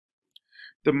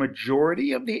The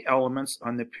majority of the elements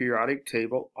on the periodic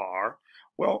table are,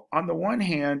 well, on the one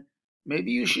hand,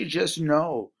 maybe you should just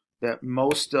know that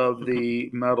most of the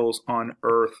metals on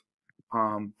Earth,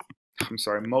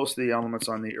 most of the elements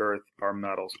on the Earth are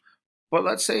metals. But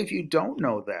let's say if you don't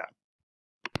know that.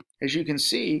 As you can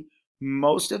see,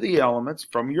 most of the elements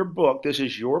from your book, this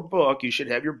is your book, you should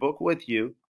have your book with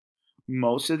you.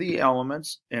 Most of the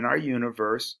elements in our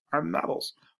universe are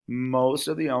metals. Most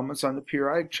of the elements on the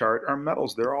periodic chart are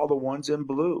metals. They're all the ones in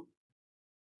blue.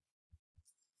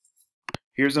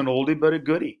 Here's an oldie but a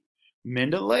goodie.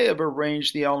 Mendeleev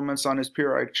arranged the elements on his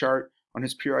periodic chart, on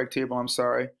his periodic table,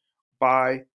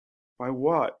 by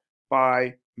what?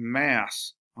 By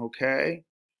mass, okay?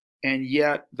 And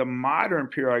yet the modern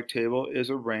periodic table is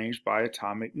arranged by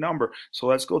atomic number. So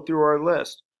let's go through our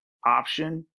list.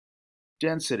 Option,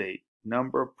 density,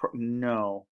 number,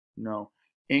 no.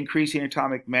 Increasing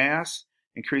atomic mass,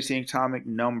 increasing atomic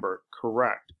number,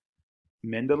 correct.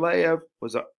 Mendeleev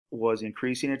was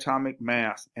increasing atomic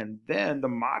mass, and then the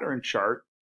modern chart,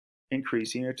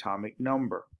 increasing atomic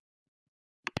number.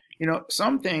 You know,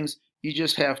 some things you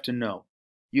just have to know.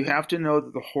 You have to know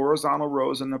that the horizontal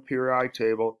rows in the periodic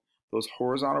table, those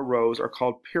horizontal rows are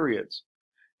called periods.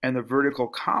 And the vertical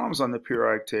columns on the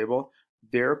periodic table,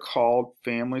 they're called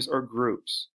families or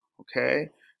groups, okay?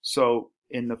 So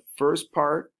in the first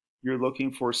part, you're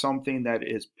looking for something that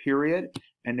is period,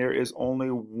 and there is only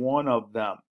one of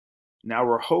them. Now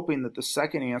we're hoping that the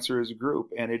second answer is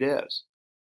group, and it is.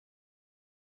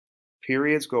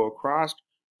 Periods go across,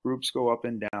 groups go up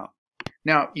and down.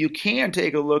 Now, you can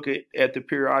take a look at the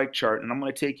periodic chart, and I'm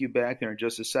going to take you back there in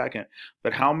just a second.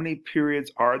 But how many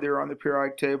periods are there on the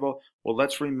periodic table? Well,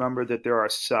 let's remember that there are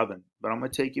 7, but I'm going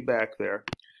to take you back there.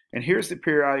 And here's the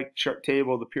periodic chart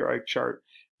table, the periodic chart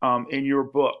in your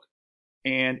book.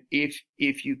 And if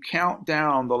you count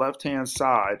down the left-hand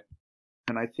side,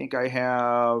 and I think I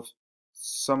have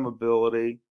some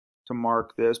ability to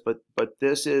mark this, but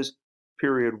this is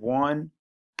period 1,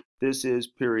 this is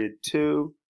period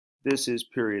 2, this is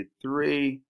period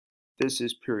 3, this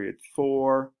is period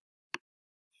 4,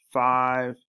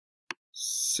 5,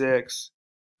 6,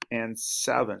 and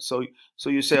 7. So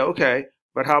you say, okay,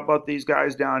 but how about these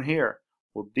guys down here?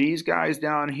 Well, these guys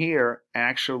down here,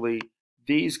 actually,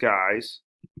 these guys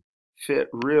fit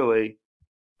really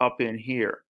up in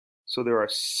here. So there are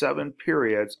 7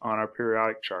 periods on our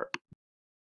periodic chart.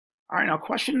 All right, now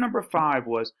question number 5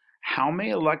 was, how many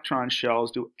electron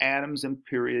shells do atoms in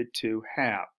period 2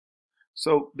 have?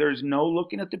 So there's no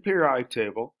looking at the periodic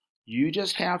table. You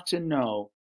just have to know,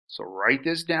 so write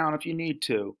this down if you need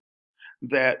to,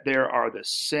 that there are the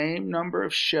same number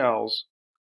of shells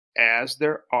as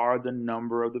there are the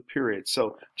number of the periods.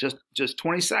 So just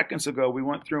 20 seconds ago, we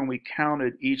went through and we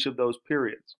counted each of those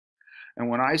periods. And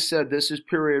when I said this is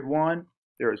period 1,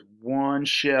 there is 1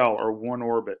 shell or 1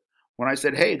 orbit. When I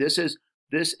said, hey, this is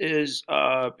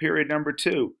period number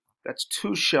 2, that's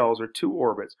 2 shells or 2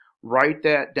 orbits. Write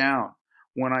that down.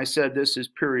 When I said this is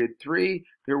period 3,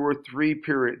 there are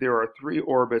 3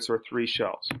 orbits or 3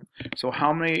 shells. So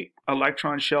how many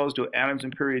electron shells do atoms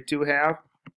in period 2 have?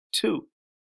 2.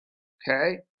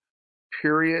 Okay?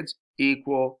 Periods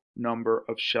equal number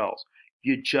of shells.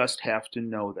 You just have to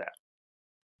know that.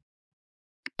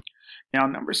 Now,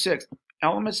 number 6,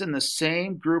 elements in the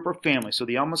same group or family, so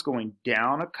the elements going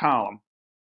down a column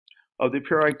of the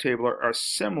periodic table are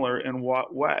similar in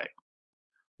what way?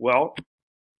 Well,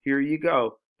 here you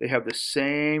go. They have the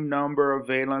same number of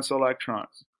valence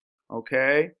electrons.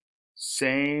 Okay?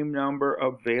 Same number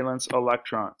of valence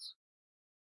electrons.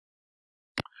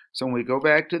 So when we go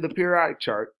back to the periodic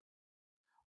chart,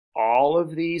 all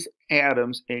of these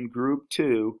atoms in group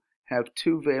 2 have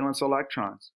 2 valence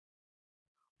electrons.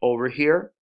 Over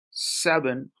here,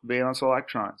 7 valence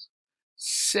electrons.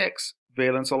 6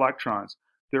 valence electrons.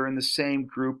 They're in the same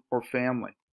group or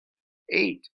family.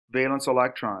 8 valence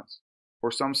electrons,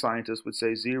 or some scientists would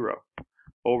say 0.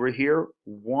 Over here,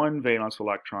 1 valence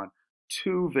electron,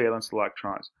 2 valence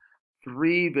electrons,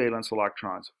 3 valence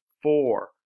electrons, 4,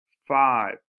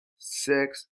 5,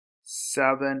 6,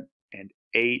 7, and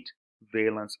 8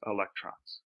 valence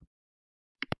electrons.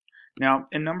 Now,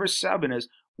 in number 7 is,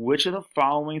 which of the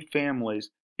following families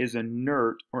is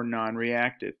inert or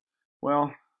non-reactive?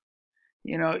 Well,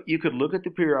 you know, you could look at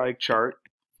the periodic chart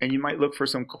and you might look for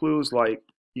some clues like,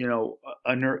 you know,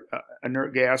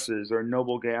 inert gases or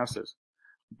noble gases.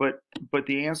 But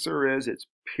the answer is it's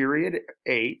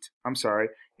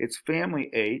it's family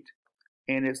 8,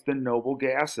 and it's the noble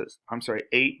gases.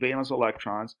 8 valence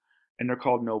electrons, and they're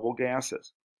called noble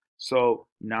gases. So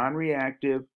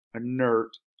non-reactive,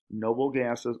 inert, noble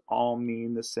gases all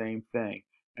mean the same thing.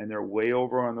 and they're way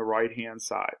over on the right hand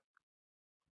side.